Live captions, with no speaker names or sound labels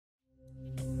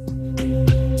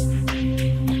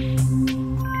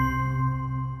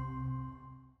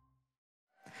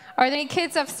Are there any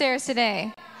kids upstairs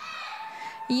today?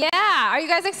 Yeah. Are you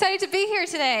guys excited to be here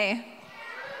today?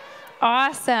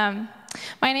 Awesome.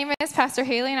 My name is Pastor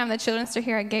Hayley, and I'm the children's pastor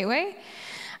here at Gateway.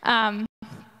 And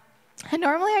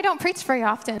normally I don't preach very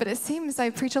often, but it seems I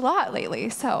preach a lot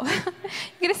lately, so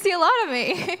you get to see a lot of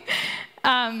me.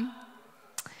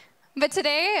 But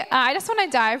today, I just want to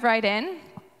dive right in.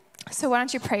 So why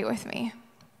don't you pray with me?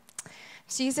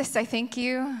 Jesus, I thank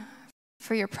you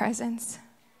for your presence.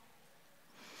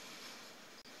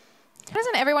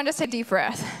 Doesn't everyone just take a deep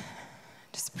breath?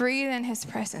 Just breathe in his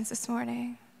presence this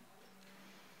morning.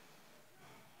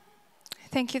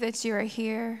 Thank you that you are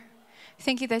here.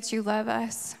 Thank you that you love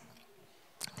us.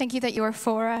 Thank you that you are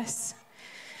for us.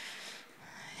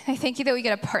 I thank you that we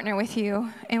get to partner with you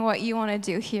in what you want to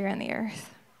do here on the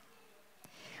earth.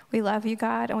 We love you,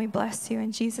 God, and we bless you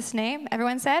in Jesus' name.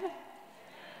 Everyone said?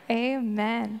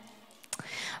 Amen.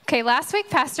 Okay, last week,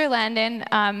 Pastor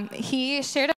Landon, he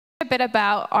shared a bit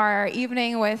about our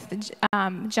evening with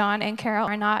John and Carol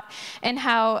Arnott, and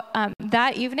how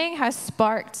that evening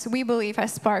we believe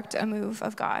has sparked a move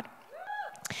of God.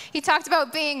 He talked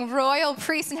about being royal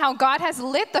priests and how God has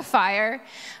lit the fire,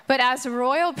 but as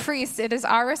royal priests, it is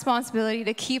our responsibility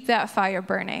to keep that fire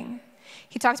burning.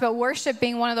 He talked about worship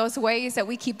being one of those ways that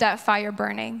we keep that fire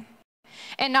burning.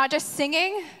 And not just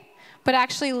singing, but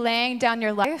actually laying down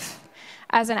your life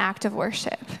as an act of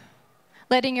worship.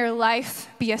 Letting your life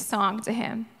be a song to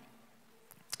him.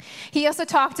 He also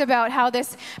talked about how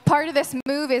this part of this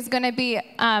move is going to be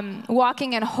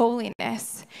walking in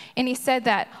holiness. And he said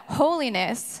that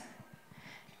holiness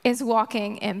is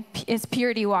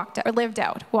purity walked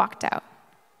out.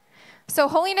 So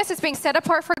holiness is being set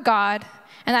apart for God,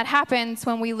 and that happens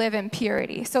when we live in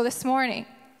purity. So this morning,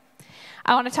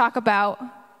 I want to talk about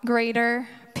greater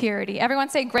purity. Everyone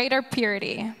say greater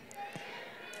purity.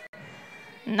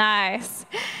 Nice.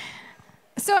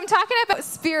 So I'm talking about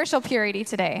spiritual purity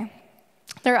today.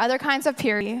 There are other kinds of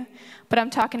purity, but I'm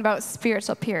talking about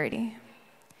spiritual purity.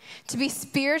 To be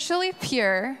spiritually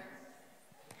pure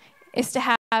is to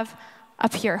have a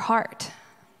pure heart.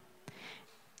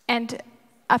 And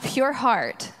a pure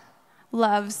heart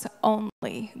loves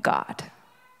only God.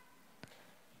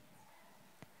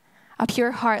 A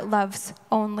pure heart loves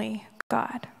only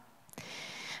God.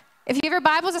 If you have your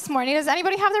Bibles this morning, does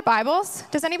anybody have their Bibles?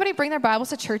 Does anybody bring their Bibles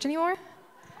to church anymore?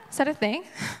 Is that a thing?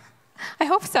 I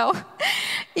hope so.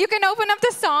 You can open up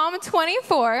to Psalm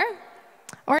 24.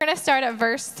 We're going to start at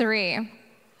verse 3.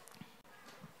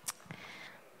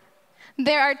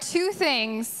 There are two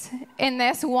things in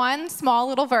this one small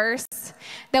little verse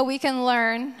that we can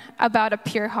learn about a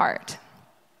pure heart.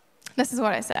 This is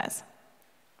what it says.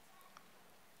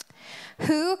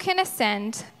 Who can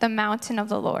ascend the mountain of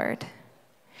the Lord?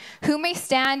 Who may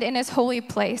stand in his holy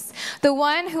place? The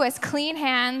one who has clean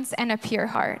hands and a pure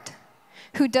heart,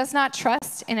 who does not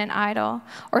trust in an idol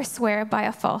or swear by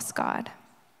a false god.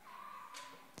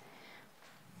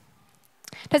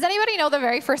 Does anybody know the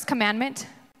very first commandment?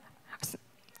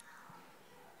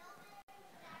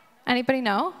 Anybody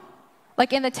know?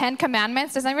 Like in the 10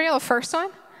 Commandments, does anybody know the first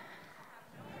one?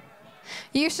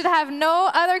 You should have no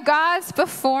other gods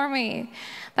before me.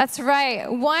 That's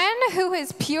right. One who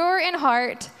is pure in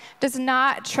heart does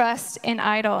not trust in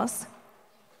idols.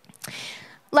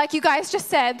 Like you guys just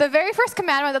said, the very first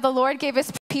commandment that the Lord gave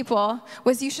his people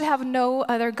was, you should have no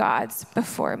other gods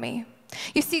before me.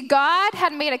 You see, God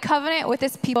had made a covenant with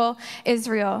his people,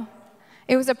 Israel.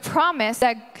 It was a promise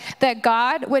that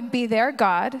God would be their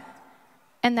God,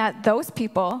 and that those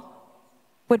people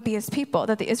would be his people,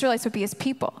 that the Israelites would be his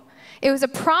people. It was a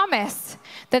promise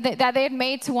that they had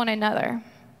made to one another.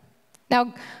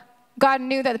 Now, God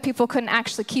knew that the people couldn't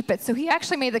actually keep it, so he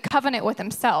actually made the covenant with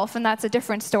himself, and that's a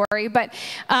different story. But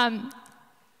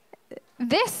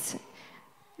this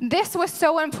was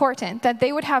so important that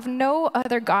they would have no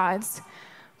other gods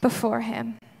before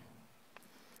him.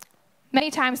 Many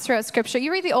times throughout Scripture,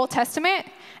 you read the Old Testament,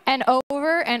 and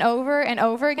over and over and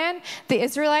over again, the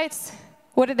Israelites,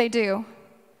 what did they do?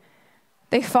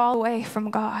 They fall away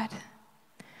from God.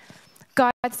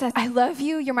 God says, I love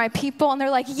you, you're my people. And they're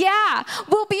like, yeah,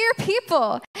 we'll be your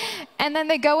people. And then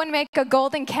they go and make a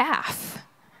golden calf.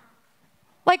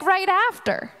 Like right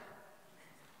after.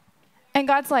 And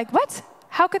God's like, what?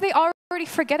 How could they already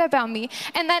forget about me?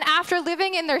 And then after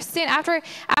living in their sin, after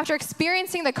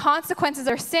experiencing the consequences of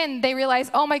their sin, they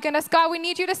realize, oh my goodness, God, we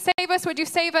need you to save us. Would you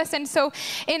save us? And so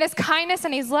in his kindness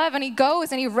and his love, and he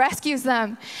goes and he rescues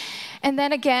them. And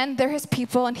then again, they're his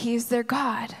people and he's their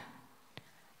God.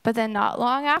 But then not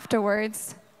long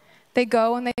afterwards, they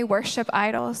go and they worship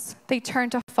idols. They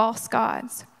turn to false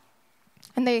gods.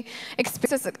 And they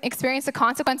experience the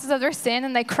consequences of their sin,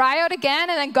 and they cry out again,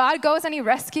 and then God goes and he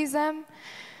rescues them.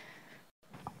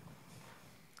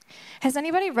 Has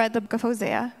anybody read the book of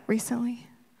Hosea recently?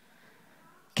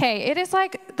 Okay, it is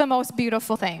like the most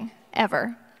beautiful thing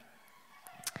ever.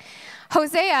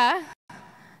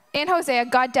 In Hosea,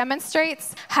 God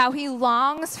demonstrates how he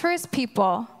longs for his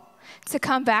people to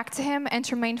come back to him and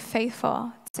to remain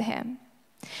faithful to him.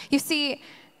 You see,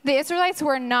 the Israelites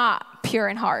were not pure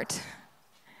in heart.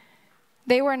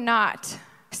 They were not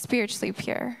spiritually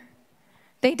pure.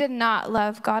 They did not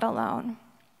love God alone.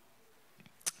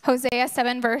 Hosea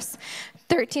 7 verse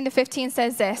 13 to 15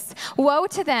 says this, "Woe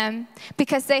to them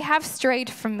because they have strayed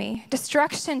from me.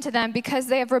 Destruction to them because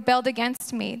they have rebelled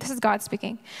against me." This is God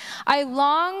speaking. "I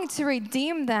long to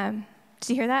redeem them." Did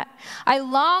you hear that? "I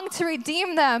long to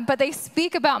redeem them, but they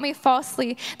speak about me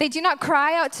falsely. They do not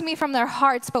cry out to me from their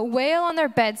hearts, but wail on their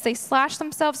beds. They slash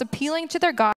themselves, appealing to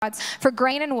their gods for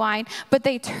grain and wine, but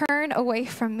they turn away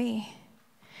from me.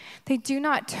 They do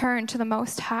not turn to the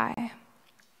Most High."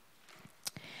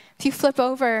 If you flip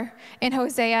over in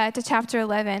Hosea to chapter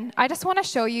 11, I just want to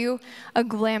show you a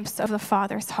glimpse of the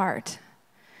Father's heart.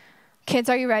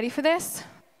 Kids, are you ready for this?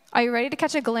 Are you ready to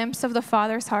catch a glimpse of the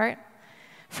Father's heart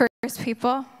for his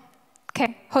people?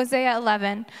 Okay, Hosea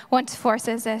 11, 1 to 4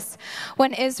 says this,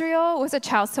 "When Israel was a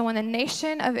child," so when the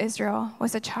nation of Israel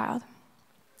was a child,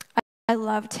 "I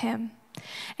loved him.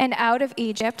 And out of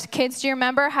Egypt," kids, do you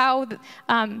remember how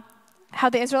the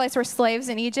Israelites were slaves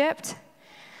in Egypt?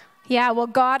 Yeah, well,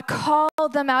 God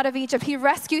called them out of Egypt. He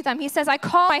rescued them. He says, "I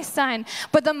call my son."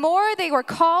 But the more they were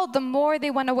called, the more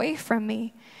they went away from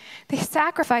me. They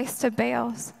sacrificed to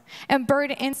Baals and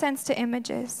burned incense to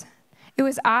images. It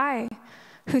was I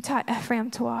who taught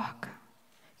Ephraim to walk,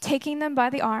 taking them by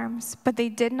the arms, but they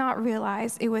did not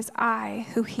realize it was I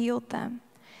who healed them.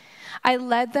 I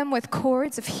led them with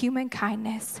cords of human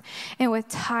kindness and with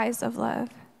ties of love.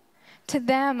 To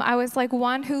them, I was like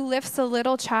one who lifts a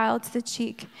little child to the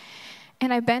cheek,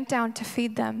 and I bent down to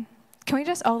feed them. Can we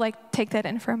just all take that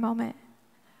in for a moment?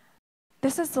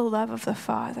 This is the love of the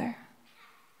Father.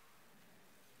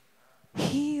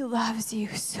 He loves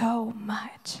you so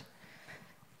much.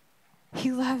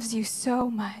 He loves you so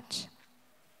much.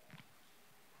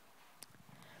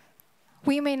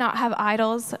 We may not have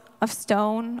idols of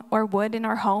stone or wood in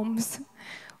our homes.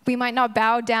 We might not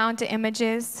bow down to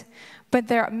images, but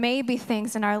there may be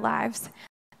things in our lives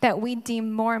that we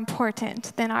deem more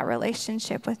important than our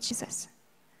relationship with Jesus.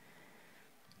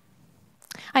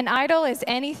 An idol is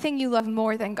anything you love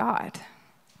more than God.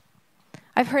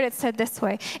 I've heard it said this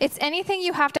way. It's anything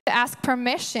you have to ask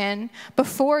permission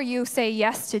before you say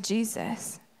yes to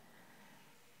Jesus.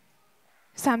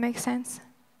 Does that make sense?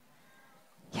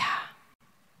 Yeah.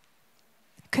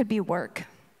 It could be work.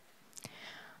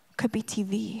 It could be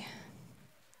TV.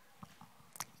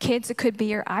 Kids, it could be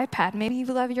your iPad. Maybe you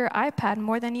love your iPad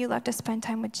more than you love to spend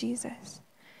time with Jesus.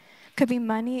 It could be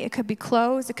money. It could be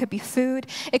clothes. It could be food.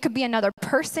 It could be another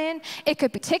person. It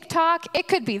could be TikTok. It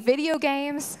could be video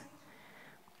games.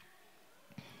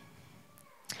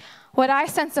 What I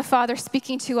sense the Father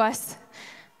speaking to us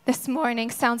this morning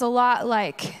sounds a lot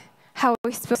like how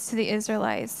he spoke to the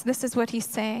Israelites. This is what he's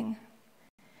saying.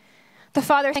 The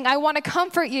Father saying, "I want to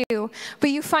comfort you, but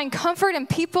you find comfort in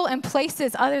people and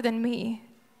places other than me.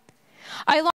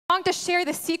 I long to share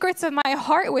the secrets of my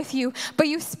heart with you, but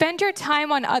you spend your time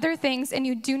on other things and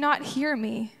you do not hear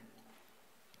me.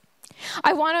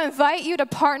 I want to invite you to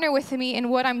partner with me in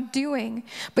what I'm doing,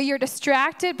 but you're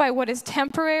distracted by what is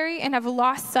temporary and have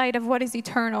lost sight of what is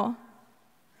eternal.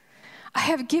 I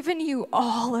have given you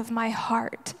all of my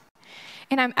heart,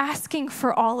 and I'm asking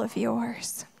for all of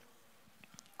yours."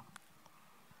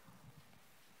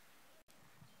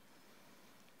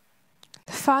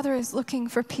 The Father is looking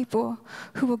for people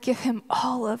who will give him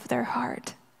all of their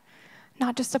heart,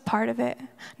 not just a part of it,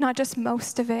 not just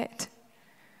most of it,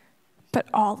 but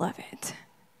all of it.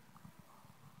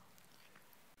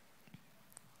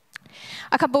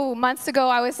 A couple months ago,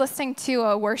 I was listening to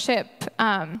a worship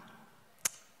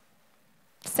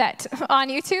set on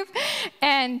YouTube,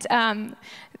 and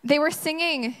they were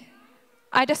singing,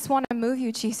 "I just want to move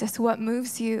you, Jesus, what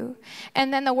moves you?"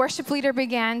 And then the worship leader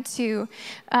began to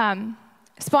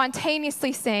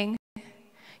spontaneously sing,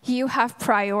 "You have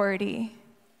priority."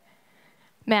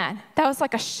 Man, that was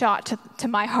like a shot to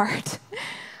my heart.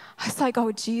 I was like,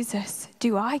 "Oh, Jesus,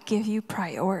 do I give you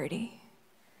priority?"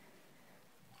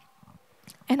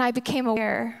 And I became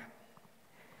aware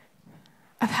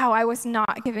of how I was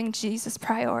not giving Jesus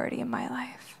priority in my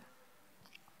life.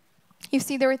 You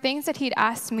see, there were things that he'd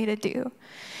asked me to do.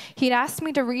 He'd asked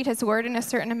me to read his word in a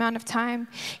certain amount of time.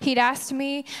 He'd asked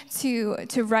me to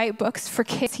write books for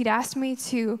kids. He'd asked me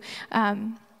to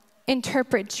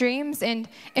interpret dreams. And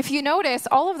if you notice,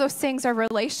 all of those things are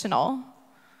relational.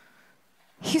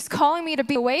 He's calling me to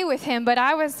be away with him, but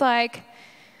I was like,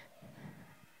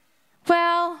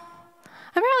 well,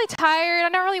 I'm really tired. I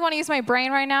don't really want to use my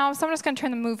brain right now, so I'm just going to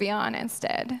turn the movie on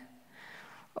instead.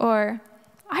 Or,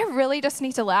 I really just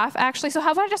need to laugh, actually, so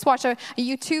how about I just watch a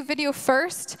YouTube video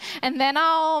first, and then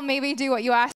I'll maybe do what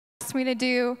you asked me to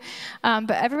do.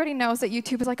 But everybody knows that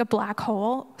YouTube is like a black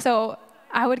hole, so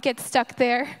I would get stuck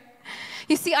there.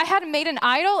 You see, I had made an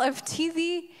idol of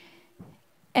TV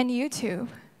and YouTube.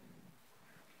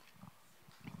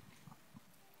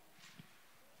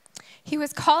 He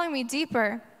was calling me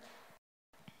deeper,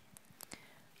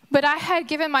 but I had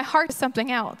given my heart to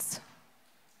something else.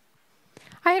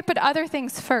 I had put other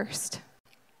things first.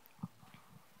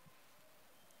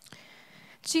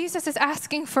 Jesus is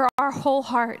asking for our whole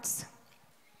hearts,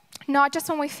 not just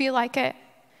when we feel like it,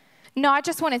 not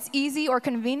just when it's easy or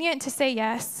convenient to say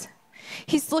yes.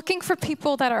 He's looking for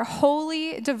people that are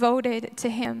wholly devoted to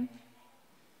him.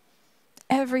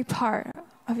 Every part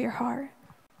of your heart.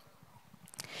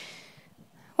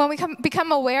 When we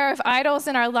become aware of idols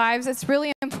in our lives, it's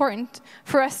really important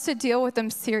for us to deal with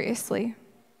them seriously.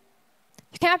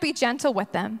 You cannot be gentle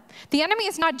with them. The enemy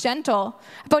is not gentle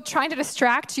about trying to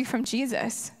distract you from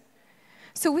Jesus.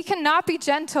 So we cannot be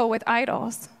gentle with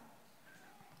idols.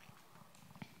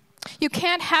 You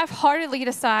can't half-heartedly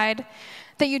decide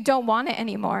that you don't want it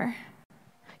anymore.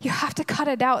 You have to cut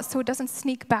it out so it doesn't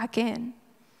sneak back in.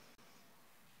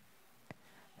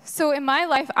 So in my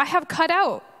life, I have cut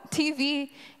out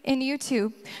TV and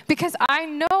YouTube because I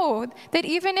know that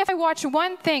even if I watch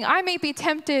one thing, I may be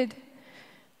tempted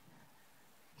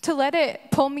to let it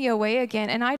pull me away again.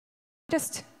 And I'm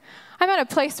at a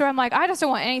place where I'm like, I just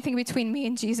don't want anything between me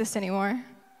and Jesus anymore.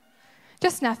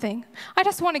 Just nothing. I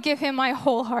just want to give him my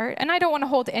whole heart, and I don't want to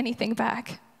hold anything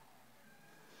back.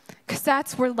 Because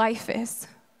that's where life is.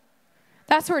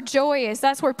 That's where joy is.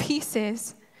 That's where peace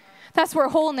is. That's where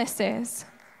wholeness is.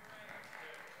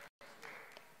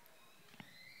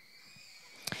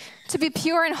 To be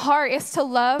pure in heart is to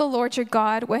love the Lord your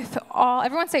God with all,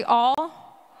 everyone say all,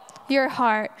 your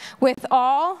heart, with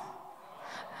all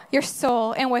your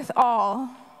soul, and with all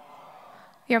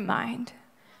your mind.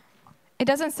 It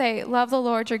doesn't say love the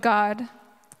Lord your God,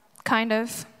 kind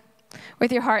of,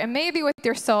 with your heart, and maybe with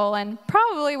your soul, and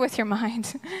probably with your mind.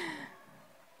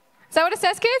 Is that what it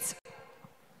says, kids?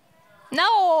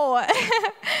 No.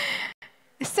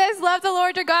 It says love the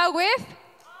Lord your God with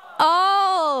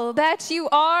all that you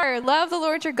are. Love the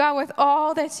Lord your God with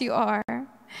all that you are.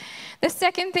 The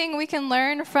second thing we can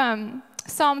learn from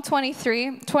Psalm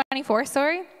 24,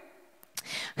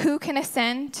 who can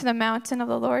ascend to the mountain of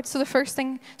the Lord? So the first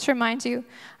thing to remind you,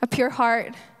 a pure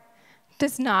heart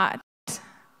does not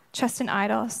trust in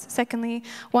idols. Secondly,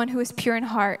 one who is pure in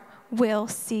heart will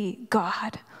see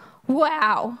God.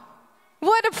 Wow,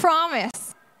 what a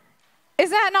promise. Is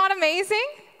that not amazing?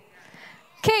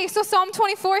 Okay, so Psalm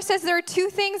 24 says there are two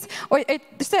things, it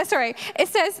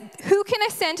says, who can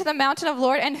ascend to the mountain of the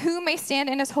Lord and who may stand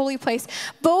in his holy place?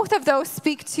 Both of those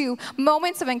speak to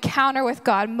moments of encounter with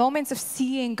God, moments of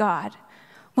seeing God,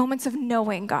 moments of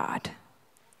knowing God.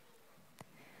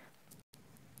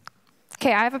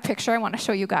 Okay, I have a picture I want to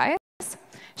show you guys.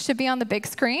 Should be on the big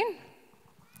screen.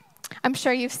 I'm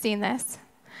sure you've seen this.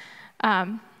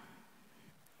 Have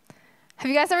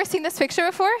you guys ever seen this picture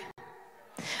before?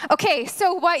 Okay,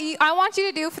 so what I want you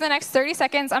to do for the next 30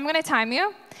 seconds, I'm going to time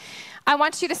you. I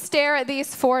want you to stare at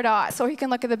these 4 dots, or you can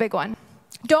look at the big one.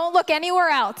 Don't look anywhere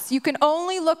else. You can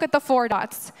only look at the 4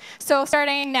 dots. So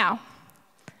starting now.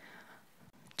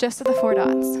 Just at the 4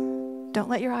 dots. Don't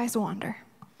let your eyes wander.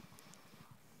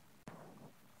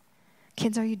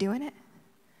 Kids, are you doing it?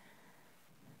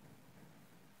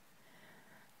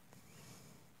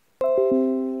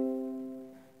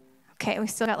 Okay, we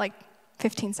still got like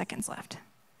 15 seconds left.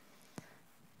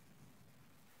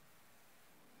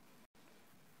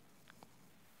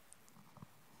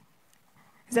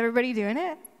 Is everybody doing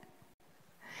it?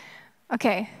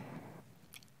 Okay.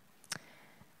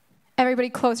 Everybody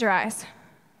close your eyes.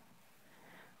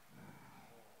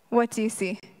 What do you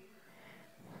see?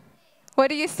 What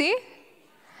do you see?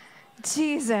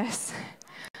 Jesus.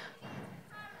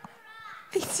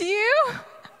 It's you?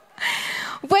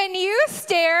 When you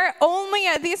stare only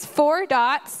at these 4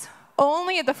 dots,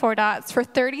 only at the 4 dots for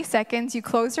 30 seconds, you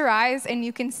close your eyes and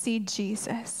you can see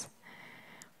Jesus.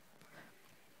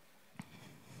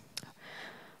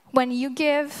 When you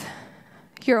give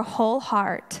your whole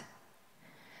heart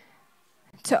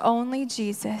to only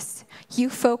Jesus, you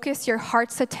focus your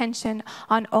heart's attention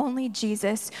on only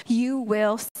Jesus, you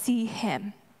will see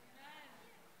him.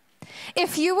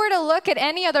 If you were to look at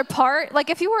any other part, like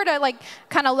if you were to like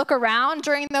kind of look around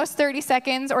during those 30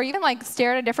 seconds or even like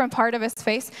stare at a different part of his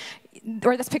face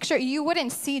or this picture, you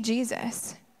wouldn't see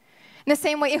Jesus. In the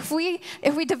same way, if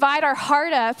we divide our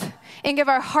heart up and give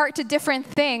our heart to different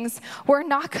things, we're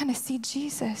not going to see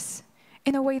Jesus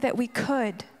in a way that we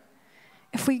could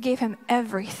if we gave him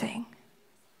everything.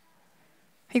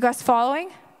 Are you guys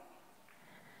following?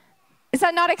 Is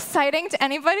that not exciting to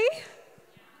anybody?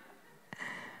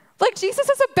 Like, Jesus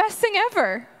is the best thing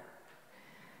ever.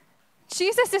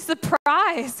 Jesus is the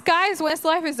prize. Guys, when this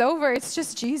life is over, it's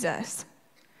just Jesus.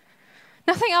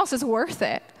 Nothing else is worth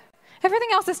it. Everything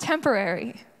else is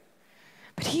temporary.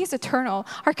 But he's eternal.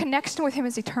 Our connection with him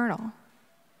is eternal.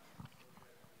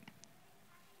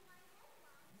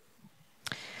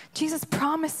 Jesus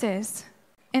promises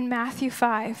in Matthew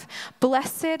 5,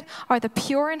 "Blessed are the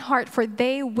pure in heart, for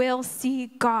they will see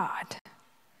God."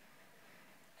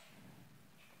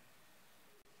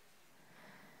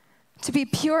 To be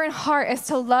pure in heart is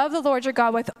to love the Lord your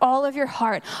God with all of your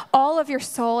heart, all of your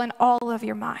soul, and all of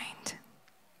your mind.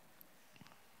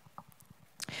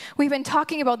 We've been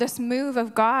talking about this move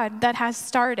of God that has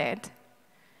started.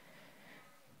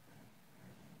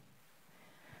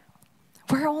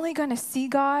 We're only going to see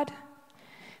God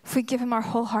if we give him our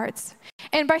whole hearts.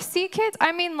 And by see, kids,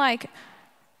 I mean like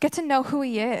get to know who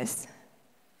he is.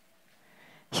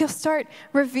 He'll start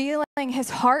revealing his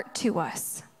heart to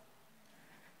us.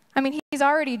 I mean, he's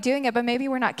already doing it, but maybe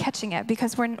we're not catching it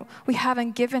because we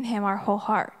haven't given him our whole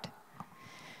heart.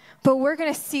 But we're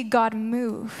going to see God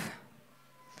move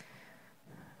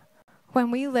when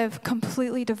we live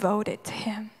completely devoted to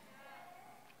him.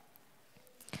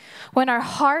 When our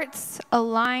hearts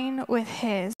align with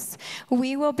his,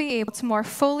 we will be able to more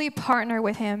fully partner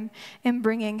with him in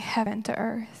bringing heaven to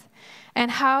earth.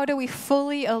 And how do we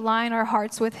fully align our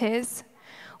hearts with his?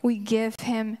 We give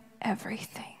him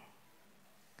everything.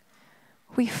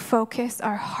 We focus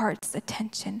our heart's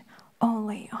attention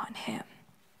only on him.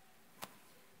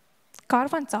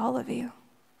 God wants all of you.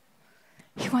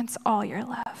 He wants all your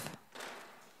love.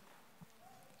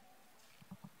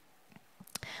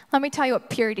 Let me tell you what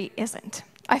purity isn't.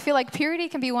 I feel like purity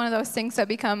can be one of those things that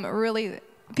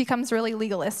becomes really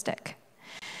legalistic.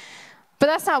 But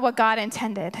that's not what God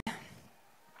intended.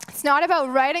 It's not about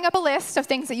writing up a list of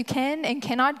things that you can and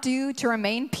cannot do to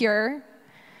remain pure.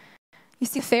 You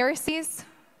see, Pharisees,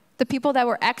 the people that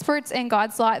were experts in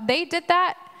God's law, they did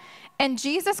that, and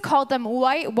Jesus called them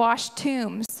whitewashed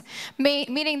tombs,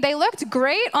 meaning they looked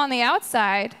great on the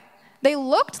outside. They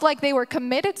looked like they were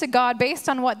committed to God based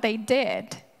on what they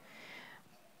did,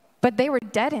 but they were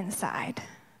dead inside.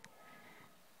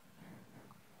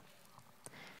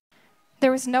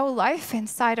 There was no life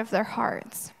inside of their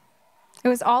hearts. It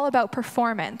was all about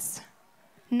performance,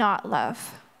 not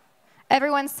love.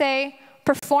 Everyone say,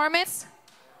 performance,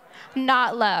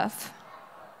 not love.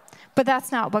 But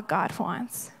that's not what God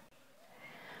wants.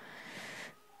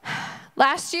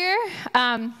 Last year,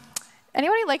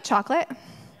 anybody like chocolate?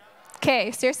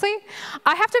 Okay, seriously?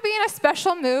 I have to be in a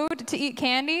special mood to eat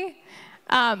candy,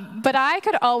 but I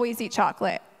could always eat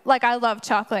chocolate. Like, I love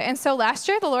chocolate. And so last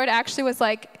year, the Lord actually was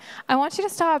like, I want you to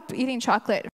stop eating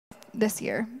chocolate this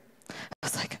year. I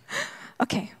was like,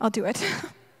 okay, I'll do it.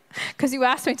 Because you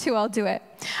asked me to, I'll do it.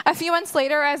 A few months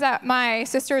later, I was at my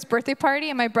sister's birthday party,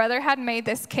 and my brother had made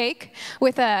this cake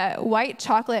with a white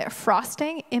chocolate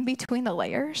frosting in between the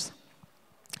layers.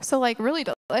 So, like, really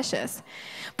delicious.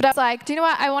 But I was like, do you know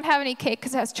what? I won't have any cake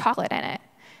because it has chocolate in it.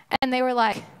 And they were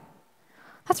like,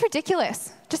 that's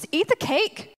ridiculous. Just eat the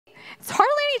cake. It's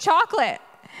hardly any chocolate.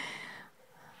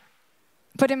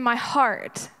 But in my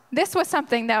heart, this was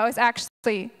something that was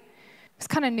actually, was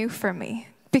kind of new for me.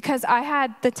 Because I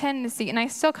had the tendency, and I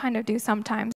still kind of do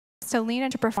sometimes, to lean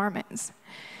into performance.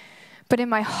 But in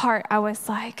my heart, I was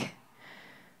like,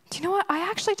 do you know what? I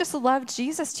actually just love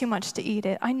Jesus too much to eat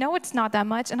it. I know it's not that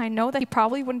much, and I know that he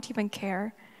probably wouldn't even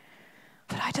care.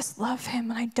 But I just love him,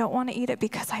 and I don't want to eat it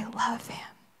because I love him.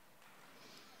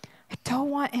 I don't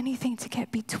want anything to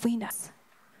get between us.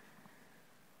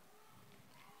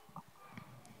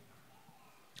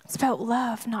 It's about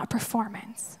love, not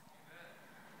performance.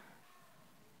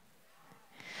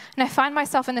 And I find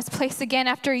myself in this place again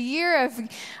after a year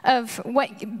of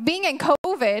being in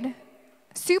COVID,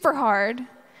 super hard,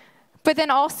 but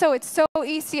then also it's so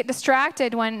easy to get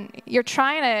distracted when you're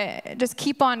trying to just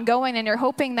keep on going and you're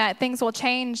hoping that things will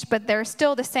change, but they're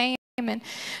still the same. And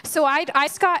so I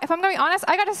just got, if I'm going to be honest,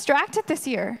 I got distracted this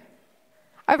year.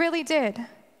 I really did.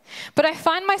 But I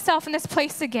find myself in this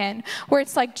place again where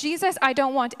it's like, Jesus, I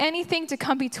don't want anything to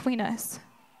come between us.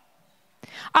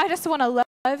 I just want to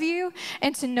love you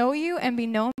and to know you and be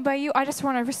known by you. I just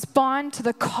want to respond to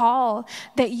the call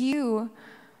that you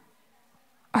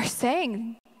are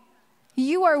saying.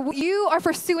 You are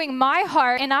pursuing my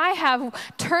heart, and I have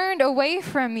turned away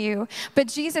from you. But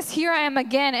Jesus, here I am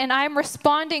again, and I'm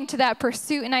responding to that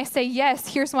pursuit, and I say,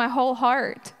 yes, here's my whole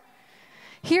heart.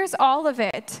 Here's all of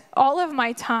it, all of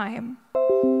my time.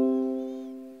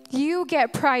 You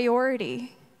get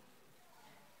priority.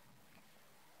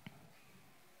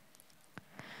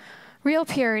 Real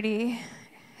purity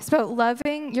is about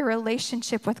loving your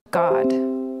relationship with God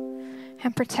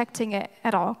and protecting it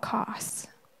at all costs.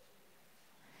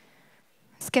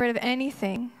 Let's get rid of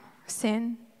anything,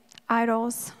 sin,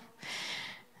 idols,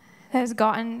 that has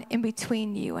gotten in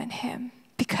between you and him,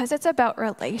 because it's about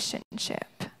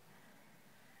relationship.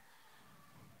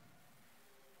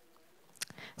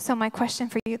 So my question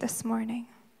for you this morning,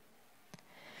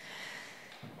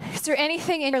 is there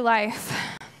anything in your life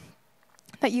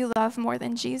that you love more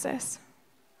than Jesus?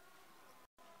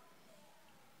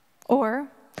 Or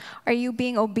are you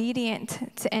being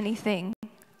obedient to anything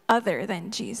other than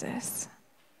Jesus?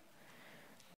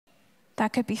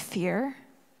 That could be fear,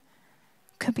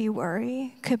 could be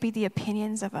worry, could be the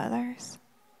opinions of others.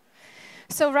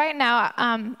 So right now,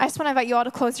 I just want to invite you all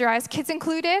to close your eyes, kids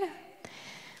included.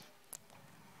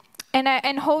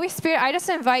 And Holy Spirit, I just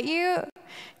invite you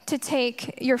to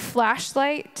take your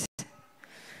flashlight.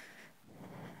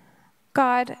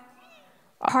 God,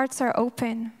 our hearts are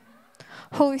open.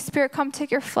 Holy Spirit, come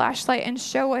take your flashlight and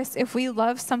show us if we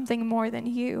love something more than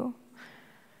you.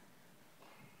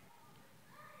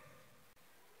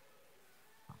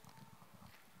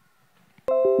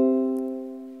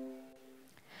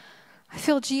 I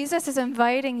feel Jesus is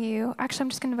inviting you. Actually, I'm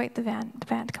just going to invite the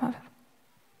band to come up.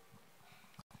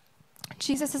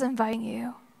 Jesus is inviting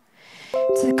you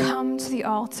to come to the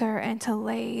altar and to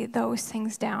lay those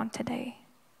things down today.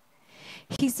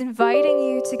 He's inviting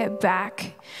you to get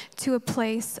back to a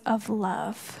place of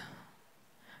love,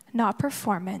 not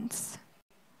performance.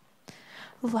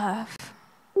 Love.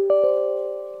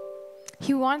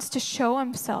 He wants to show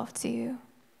himself to you.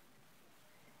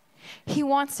 He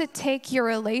wants to take your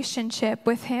relationship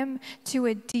with him to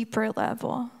a deeper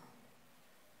level.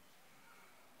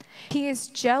 He is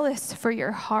jealous for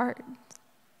your heart.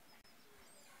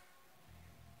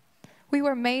 We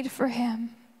were made for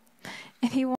him,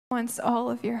 and he wants all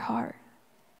of your heart.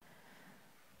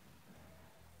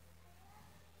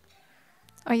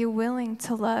 Are you willing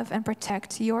to love and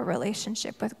protect your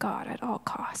relationship with God at all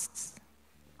costs?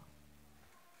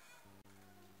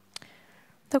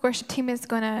 The worship team is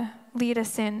going to lead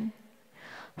us in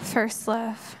first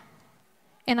love.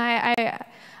 And I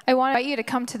want to invite you to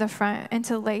come to the front and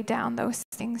to lay down those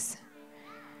things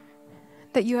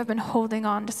that you have been holding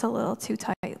on just a little too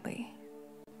tightly.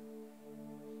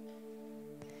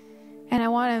 And I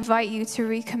want to invite you to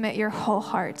recommit your whole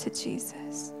heart to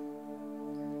Jesus.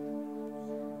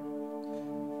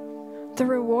 The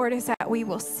reward is that we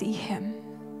will see him.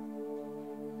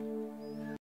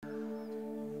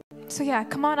 So yeah,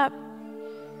 come on up.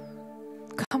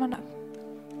 Come on up.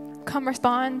 Come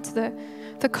respond to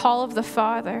the call of the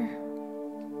Father.